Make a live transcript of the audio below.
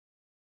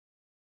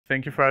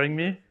Thank you for having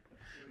me.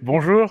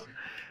 Bonjour.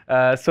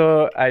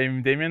 So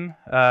I'm Damien.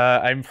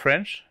 I'm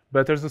French,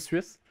 but also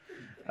Swiss.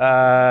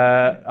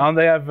 And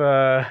I have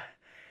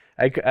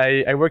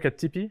I work at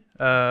Tipi,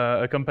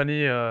 a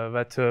company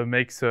that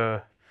makes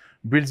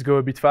builds go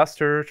a bit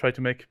faster, try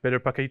to make better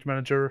package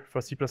manager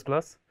for C++.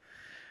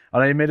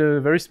 And I made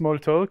a very small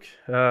talk,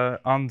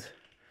 and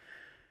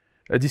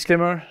a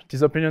disclaimer,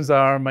 these opinions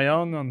are my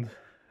own and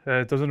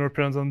it doesn't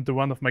represent the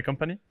one of my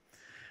company.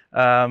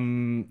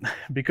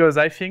 Because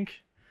I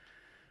think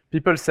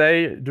people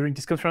say during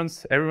this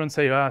conference, everyone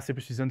say, C++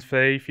 is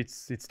unsafe,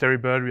 it's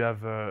terrible, we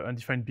have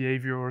undefined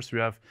behaviors, we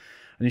have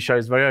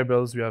initialized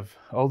variables, we have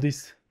all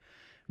these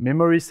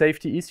memory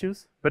safety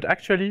issues. But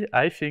actually,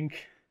 I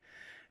think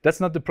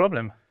that's not the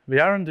problem. They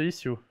aren't the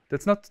issue.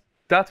 That's not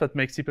that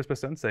makes C++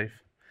 unsafe.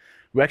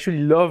 We actually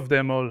love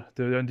them all,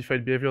 the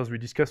undefined behaviors we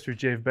discussed with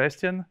Jeff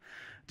Bastian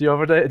the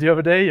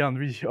other day, and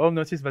we all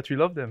noticed that we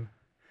love them.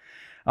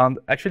 And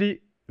actually,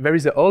 there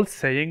is an old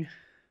saying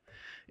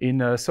in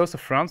south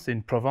of France,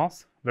 in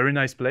Provence, very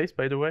nice place,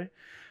 by the way,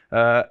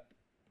 that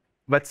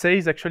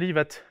says actually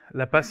that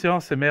la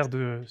patience est mère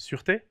de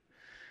sûreté,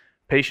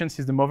 patience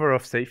is the mother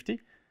of safety.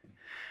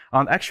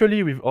 And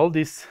actually, with all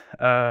this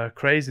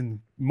craze in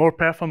more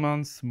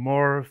performance,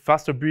 more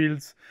faster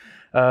builds,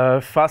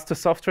 faster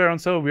software, and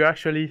so we're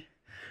actually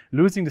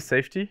losing the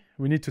safety.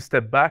 We need to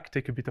step back,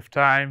 take a bit of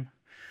time,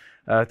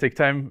 take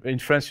time. In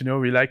France, you know,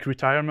 we like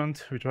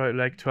retirement. We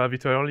like to have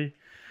it early.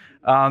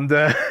 And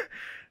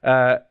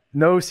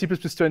no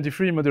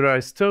C++23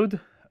 modularized code,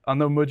 and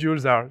no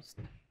modules are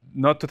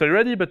not totally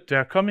ready, but they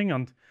are coming,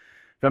 and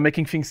they're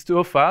making things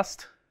so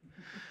fast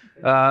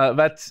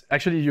that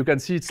actually you can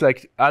see it's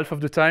like half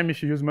of the time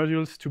if you use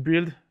modules to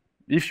build.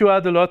 If you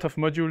add a lot of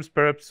modules,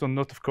 perhaps, or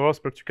not of course,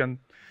 but you can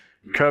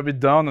curve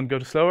it down and go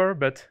slower,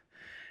 but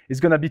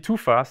it's going to be too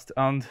fast.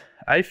 And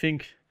I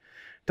think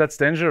that's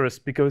dangerous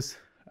because,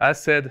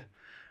 as said,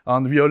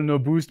 and we all know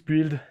Boost,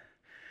 build,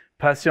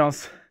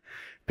 patience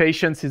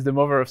is the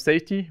mother of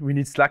safety. We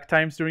need slack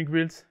times during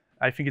builds.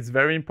 I think it's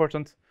very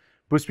important.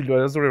 Boost build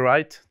was also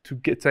right to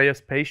tell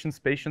us patience.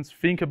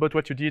 Think about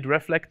what you did,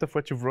 reflect of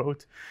what you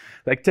wrote.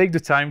 Like, take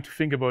the time to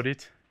think about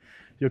it.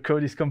 Your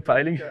code is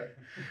compiling. Okay.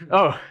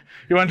 Oh,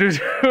 you want to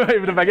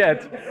wave the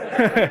baguette?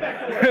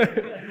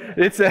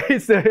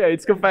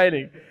 It's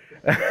compiling.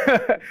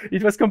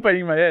 It was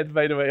compiling in my head,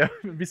 by the way.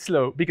 I'm a bit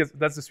slow because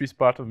that's the Swiss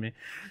part of me.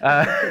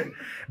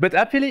 But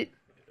happily,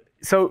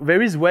 so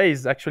there is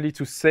ways actually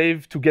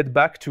to get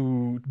back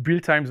to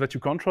build times that you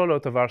control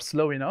out of are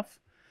slow enough.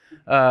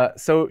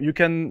 So you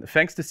can,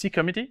 thanks to C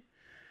committee,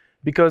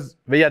 because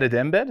they added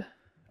embed,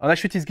 and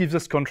actually this gives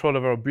us control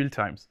over our build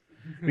times.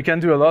 We can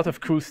do a lot of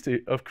cool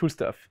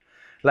stuff.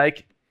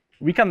 Like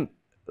we can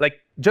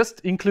just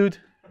include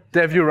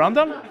their view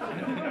random,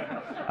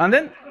 and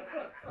then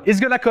it's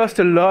gonna cost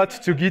a lot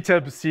to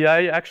GitHub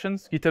CI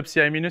actions. GitHub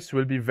CI minutes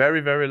will be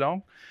very, very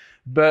long,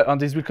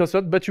 and this will cost a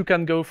lot, but you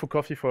can go for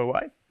coffee for a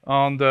while,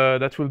 and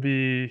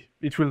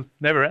it will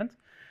never end.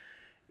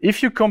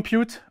 If you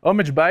compute how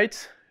much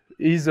bytes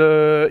is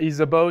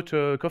about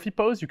coffee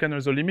pause, you can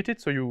also limit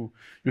it, so you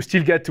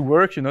still get to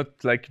work. You're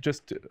not like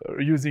just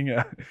using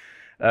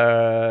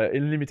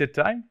unlimited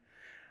time.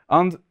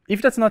 And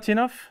if that's not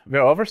enough,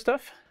 there are other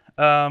stuff.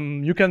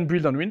 You can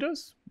build on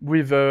Windows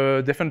with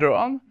Defender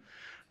on.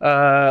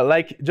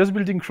 Like just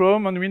building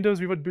Chrome on Windows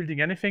without building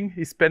anything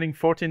is spending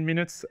 14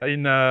 minutes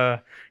in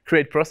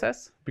create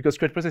process, because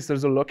create process is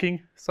also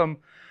locking some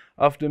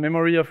of the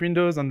memory of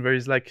Windows, and there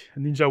is like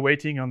Ninja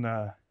waiting on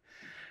the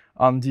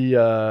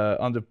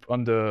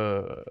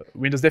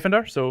Windows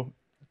Defender. So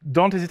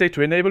don't hesitate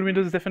to enable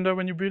Windows Defender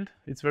when you build.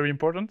 It's very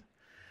important.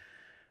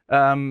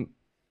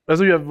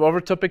 Also, you have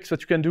other topics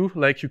that you can do,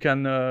 like you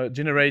can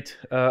generate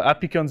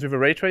app icons with a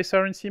ray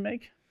tracer in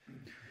CMake.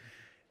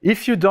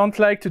 If you don't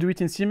like to do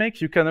it in CMake,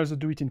 you can also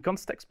do it in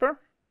ConstExpr.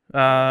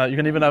 You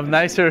can even have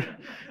nicer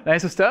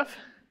stuff.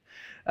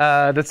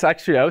 That's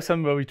actually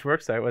awesome how it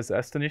works. I was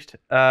astonished.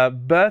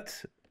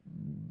 But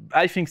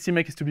I think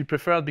CMake is to be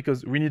preferred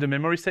because we need a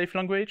memory-safe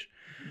language,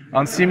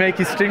 and CMake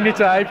is stringly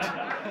typed,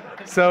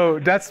 so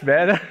that's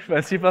better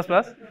than C++.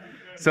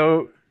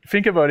 So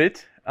think about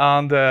it.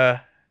 And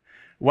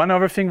one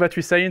other thing that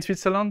we say in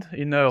Switzerland,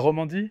 in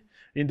Romandie,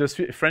 in the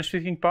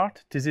French-speaking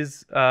part, this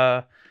is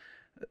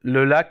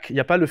le lac, il n'y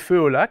a pas le feu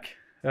au lac.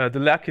 The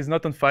lac is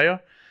not on fire.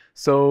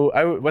 So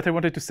what I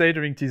wanted to say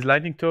during this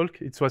lightning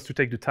talk, it was to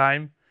take the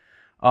time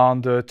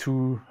and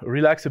to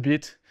relax a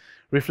bit,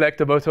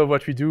 reflect about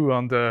what we do,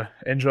 and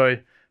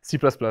enjoy C++.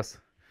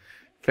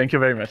 Thank you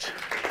very much.